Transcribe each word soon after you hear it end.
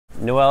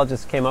Noelle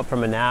just came up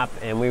from a nap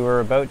and we were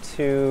about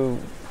to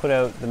put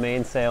out the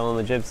mainsail and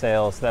the jib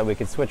sail so that we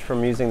could switch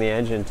from using the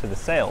engine to the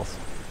sails.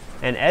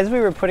 And as we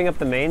were putting up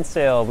the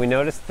mainsail, we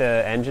noticed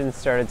the engine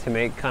started to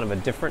make kind of a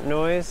different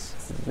noise.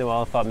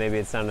 Noelle thought maybe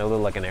it sounded a little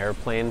like an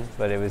airplane,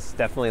 but it was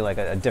definitely like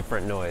a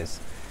different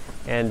noise.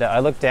 And I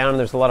looked down and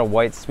there's a lot of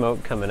white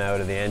smoke coming out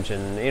of the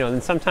engine. You know,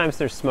 and sometimes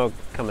there's smoke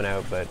coming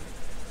out, but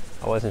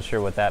I wasn't sure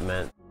what that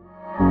meant.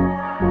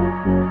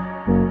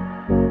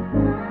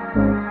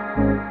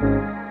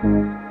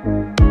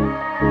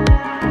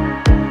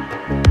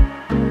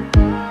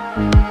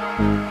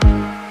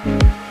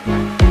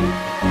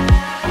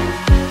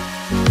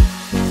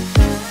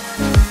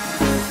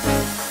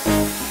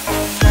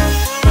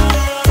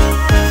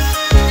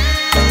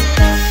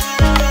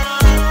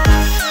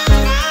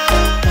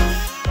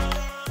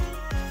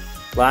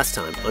 Last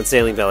time, on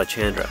sailing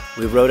Balachandra,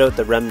 we rode out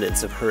the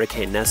remnants of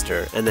Hurricane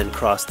Nestor and then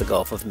crossed the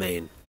Gulf of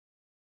Maine.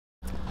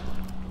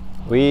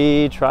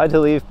 We tried to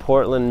leave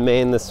Portland,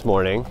 Maine this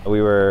morning.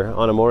 We were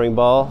on a mooring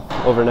ball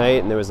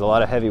overnight and there was a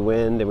lot of heavy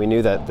wind and we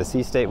knew that the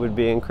sea state would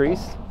be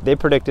increased. They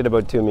predicted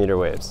about 2-meter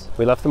waves.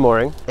 We left the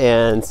mooring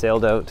and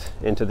sailed out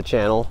into the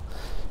channel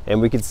and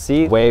we could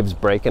see waves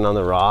breaking on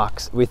the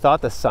rocks. We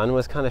thought the sun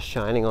was kind of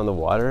shining on the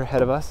water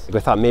ahead of us. We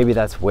thought maybe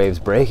that's waves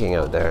breaking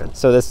out there.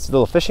 So this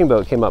little fishing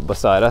boat came up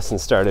beside us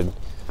and started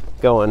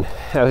going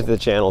out the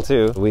channel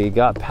too. We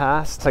got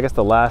past, I guess,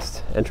 the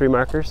last entry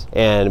markers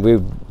and we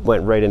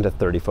went right into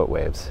 30-foot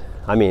waves.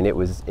 I mean, it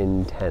was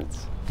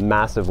intense,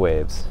 massive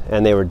waves.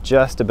 And they were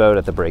just about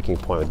at the breaking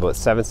point with about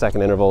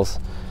 7-second intervals.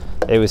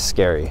 It was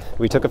scary.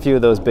 We took a few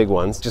of those big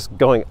ones, just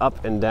going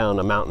up and down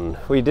a mountain.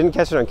 We didn't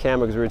catch it on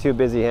camera because we were too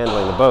busy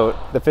handling the boat.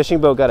 The fishing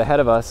boat got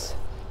ahead of us.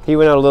 He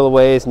went out a little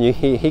ways and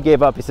he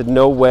gave up. He said,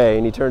 no way.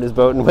 And he turned his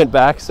boat and went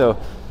back. So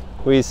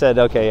we said,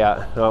 okay,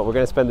 yeah, no, we're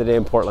gonna spend the day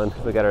in Portland.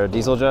 We got our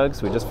diesel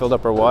jugs. We just filled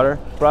up our water.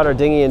 Brought our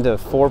dinghy into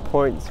 4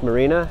 Points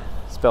Marina,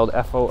 spelled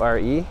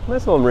F-O-R-E.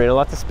 Nice little marina,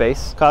 lots of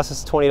space. Cost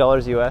us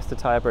 $20 US to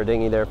tie up our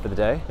dinghy there for the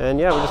day. And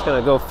yeah, we're just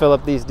gonna go fill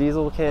up these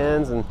diesel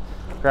cans and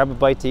grab a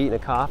bite to eat and a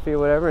coffee or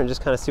whatever and just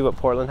kind of see what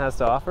Portland has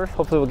to offer.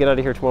 Hopefully we'll get out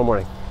of here tomorrow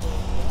morning.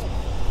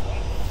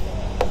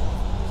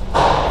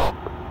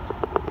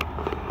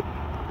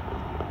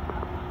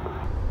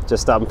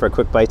 Just stopping for a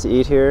quick bite to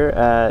eat here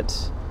at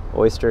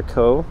Oyster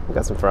Co. We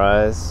got some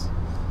fries.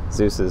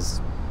 Zeus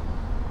is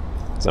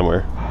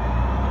somewhere.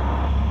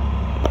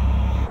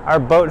 Our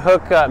boat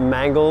hook got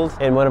mangled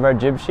in one of our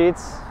jib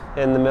sheets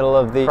in the middle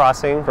of the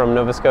crossing from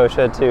Nova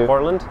Scotia to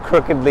Portland.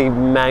 Crookedly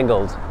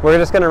mangled. We're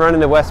just gonna run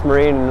into West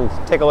Marine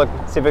and take a look,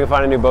 see if we can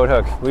find a new boat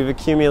hook. We've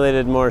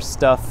accumulated more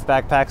stuff.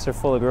 Backpacks are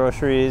full of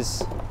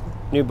groceries.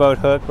 New boat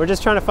hook. We're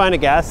just trying to find a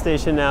gas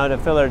station now to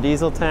fill our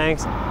diesel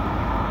tanks.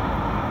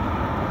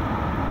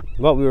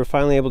 Well, we were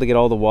finally able to get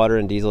all the water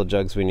and diesel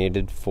jugs we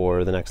needed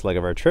for the next leg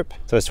of our trip.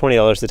 So it's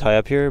 $20 to tie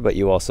up here, but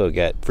you also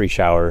get free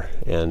shower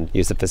and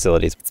use the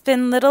facilities. It's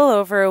been little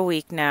over a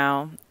week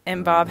now,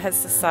 and Bob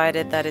has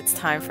decided that it's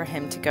time for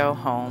him to go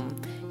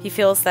home. He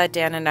feels that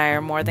Dan and I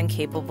are more than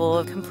capable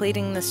of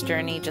completing this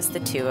journey, just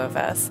the two of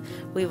us.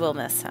 We will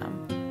miss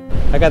him.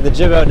 I got the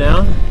jib out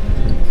now.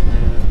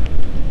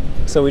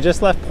 So we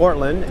just left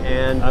Portland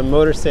and I'm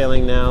motor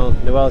sailing now.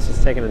 Noelle's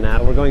just taking a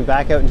nap. We're going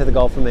back out into the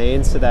Gulf of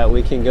Maine so that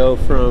we can go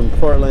from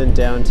Portland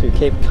down to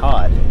Cape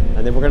Cod.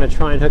 And then we're gonna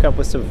try and hook up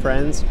with some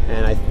friends.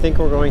 And I think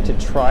we're going to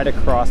try to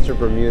cross to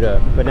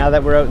Bermuda. But now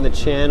that we're out in the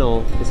channel,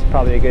 this is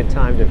probably a good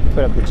time to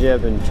put up the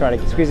jib and try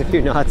to squeeze a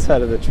few knots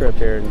out of the trip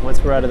here. And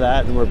once we're out of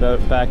that and we're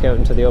back out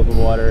into the open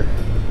water,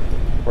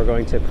 we're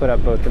going to put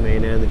up both the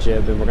main and the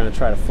jib and we're gonna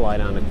try to fly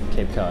down to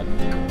Cape Cod.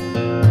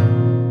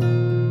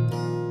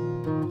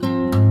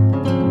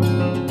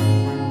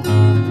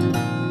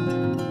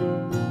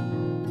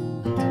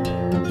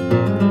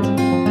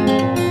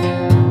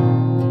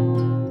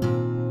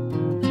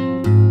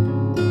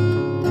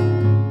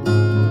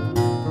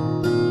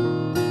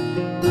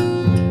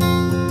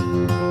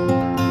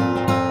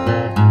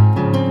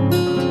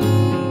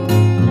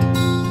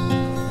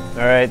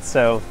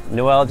 So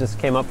Noelle just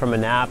came up from a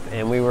nap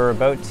and we were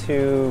about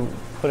to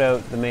put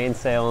out the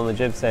mainsail and the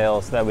jib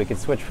sail so that we could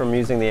switch from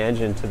using the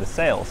engine to the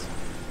sails.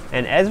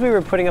 And as we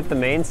were putting up the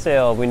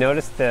mainsail, we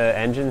noticed the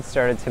engine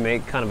started to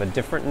make kind of a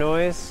different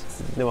noise.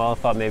 Noelle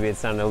thought maybe it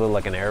sounded a little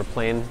like an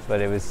airplane, but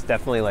it was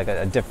definitely like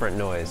a different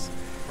noise.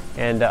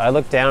 And I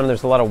looked down and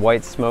there's a lot of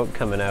white smoke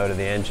coming out of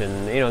the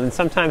engine. You know, and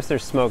sometimes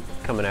there's smoke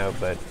coming out,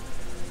 but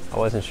I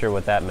wasn't sure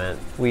what that meant.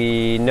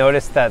 We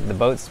noticed that the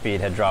boat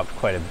speed had dropped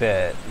quite a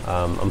bit.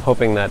 I'm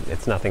hoping that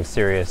it's nothing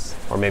serious,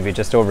 or maybe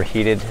just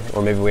overheated,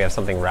 or maybe we have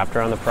something wrapped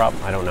around the prop.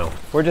 I don't know.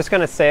 We're just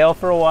gonna sail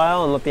for a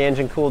while and let the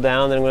engine cool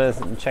down, then I'm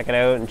gonna check it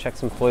out and check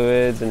some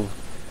fluids and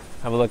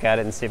have a look at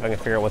it and see if I can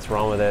figure out what's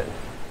wrong with it.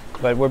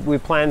 But we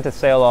plan to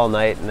sail all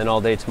night and then all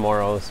day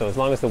tomorrow, so as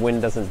long as the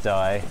wind doesn't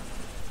die,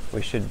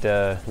 we should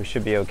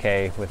be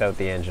okay without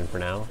the engine for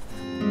now.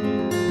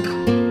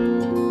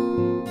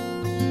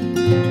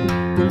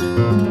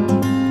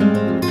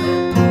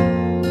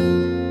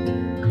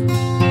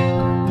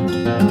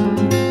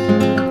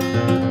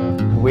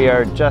 We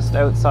are just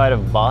outside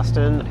of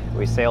Boston.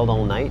 We sailed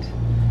all night.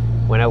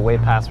 Went out way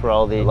past where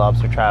all the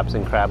lobster traps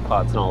and crab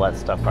pots and all that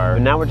stuff are.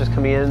 And now we're just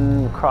coming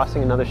in,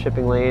 crossing another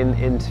shipping lane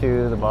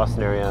into the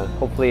Boston area.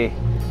 Hopefully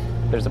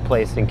there's a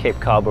place in Cape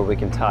Cod where we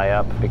can tie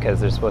up,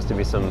 because there's supposed to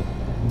be some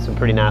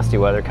pretty nasty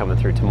weather coming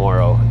through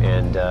tomorrow,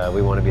 and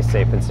we want to be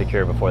safe and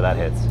secure before that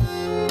hits.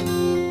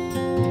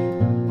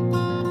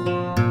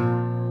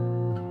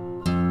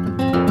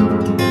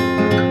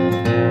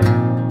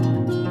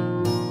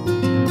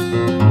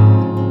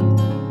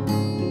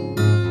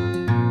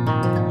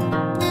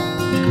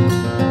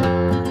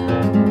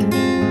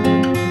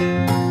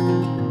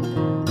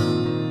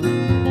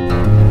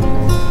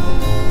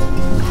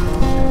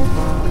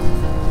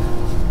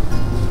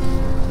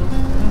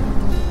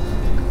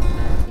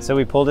 So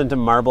we pulled into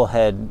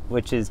Marblehead,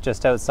 which is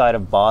just outside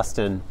of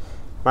Boston.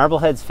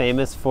 Marblehead's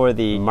famous for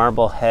the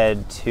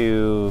Marblehead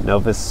to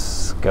Nova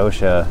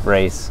Scotia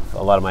race.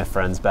 A lot of my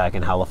friends back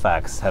in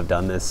Halifax have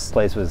done this. This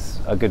place was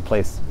a good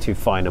place to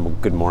find a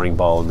good mooring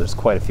ball, and there's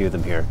quite a few of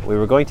them here. We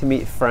were going to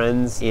meet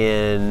friends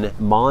in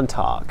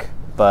Montauk,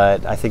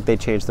 but I think they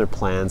changed their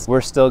plans.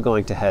 We're still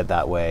going to head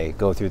that way,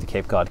 go through the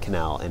Cape Cod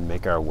Canal, and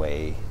make our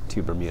way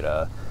to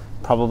Bermuda.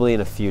 Probably in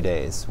a few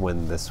days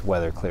when this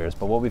weather clears.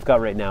 But what we've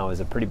got right now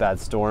is a pretty bad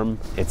storm.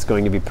 It's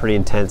going to be pretty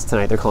intense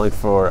tonight. They're calling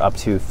for up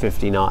to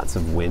 50 knots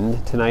of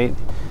wind tonight.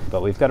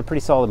 But we've got a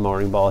pretty solid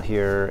mooring ball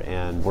here,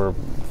 and we're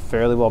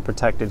fairly well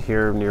protected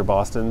here near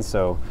Boston,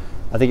 so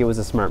I think it was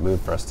a smart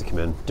move for us to come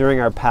in. During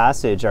our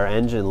passage, our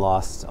engine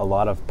lost a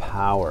lot of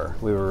power.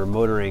 We were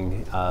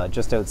motoring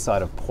just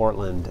outside of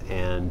Portland,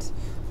 and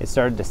it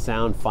started to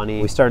sound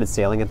funny. We started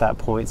sailing at that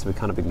point, so we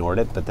kind of ignored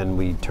it, but then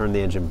we turned the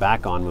engine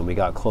back on when we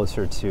got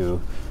closer to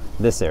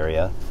this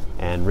area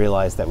and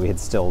realized that we had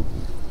still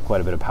quite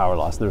a bit of power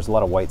loss. And there was a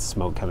lot of white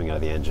smoke coming out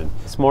of the engine.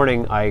 This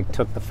morning, I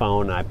took the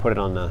phone, I put it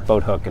on the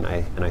boat hook, and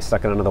I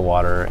stuck it under the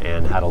water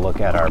and had a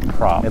look at our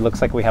prop. It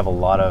looks like we have a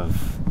lot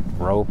of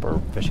rope or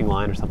fishing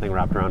line or something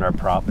wrapped around our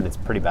prop, and it's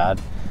pretty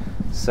bad.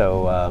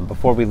 So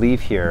before we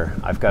leave here,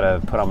 I've got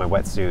to put on my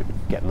wetsuit,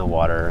 get in the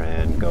water,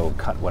 and go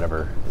cut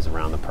whatever is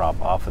around the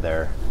prop off of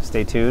there.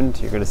 Stay tuned.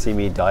 You're going to see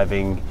me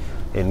diving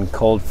in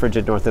cold,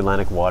 frigid North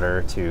Atlantic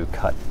water to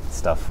cut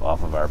stuff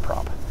off of our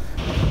prop.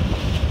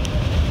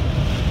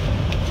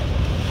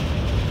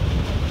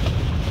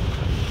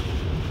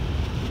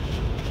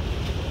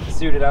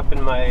 Suited up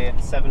in my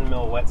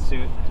 7mm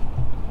wetsuit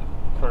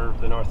for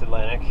the North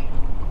Atlantic.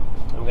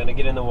 I'm going to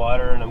get in the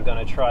water and I'm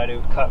going to try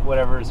to cut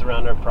whatever's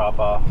around our prop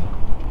off.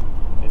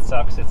 It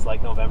sucks, it's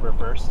like November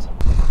 1st.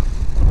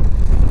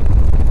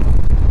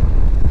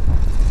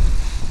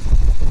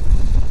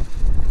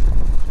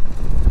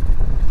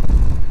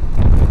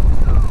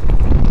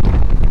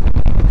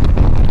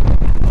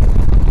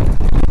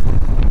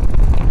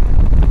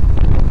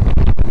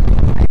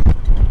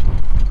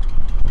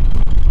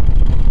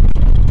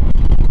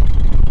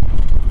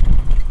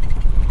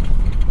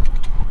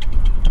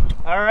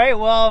 Alright,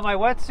 well, my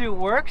wetsuit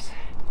works.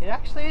 It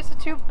actually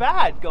isn't too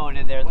bad going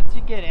in there. Once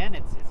you get in,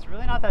 it's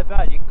really not that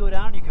bad. You can go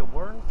down, you can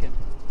work, and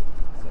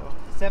so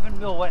 7mm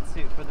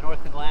wetsuit for the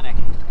North Atlantic.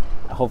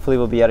 Hopefully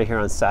we'll be out of here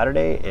on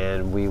Saturday,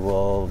 and we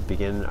will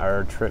begin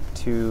our trip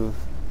to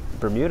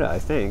Bermuda, I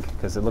think,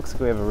 because it looks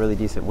like we have a really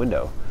decent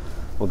window.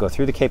 We'll go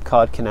through the Cape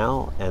Cod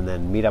Canal and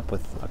then meet up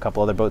with a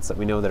couple other boats that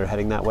we know that are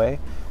heading that way,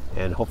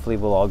 and hopefully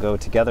we'll all go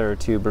together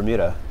to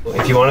Bermuda.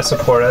 If you want to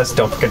support us,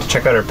 don't forget to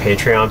check out our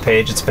Patreon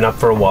page. It's been up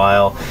for a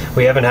while.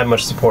 We haven't had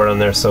much support on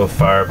there so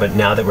far, but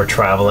now that we're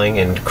traveling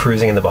and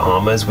cruising in the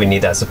Bahamas, we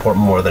need that support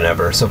more than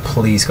ever. So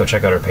please go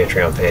check out our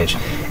Patreon page.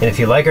 And if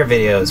you like our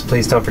videos,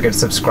 please don't forget to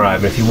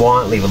subscribe. And if you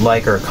want, leave a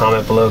like or a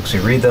comment below because we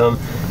read them.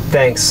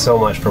 Thanks so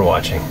much for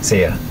watching.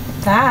 See ya.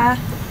 Bye.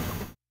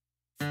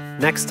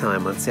 Next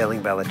time on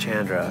Sailing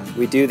Balachandra,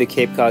 we do the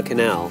Cape Cod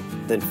Canal,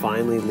 then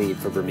finally leave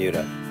for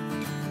Bermuda.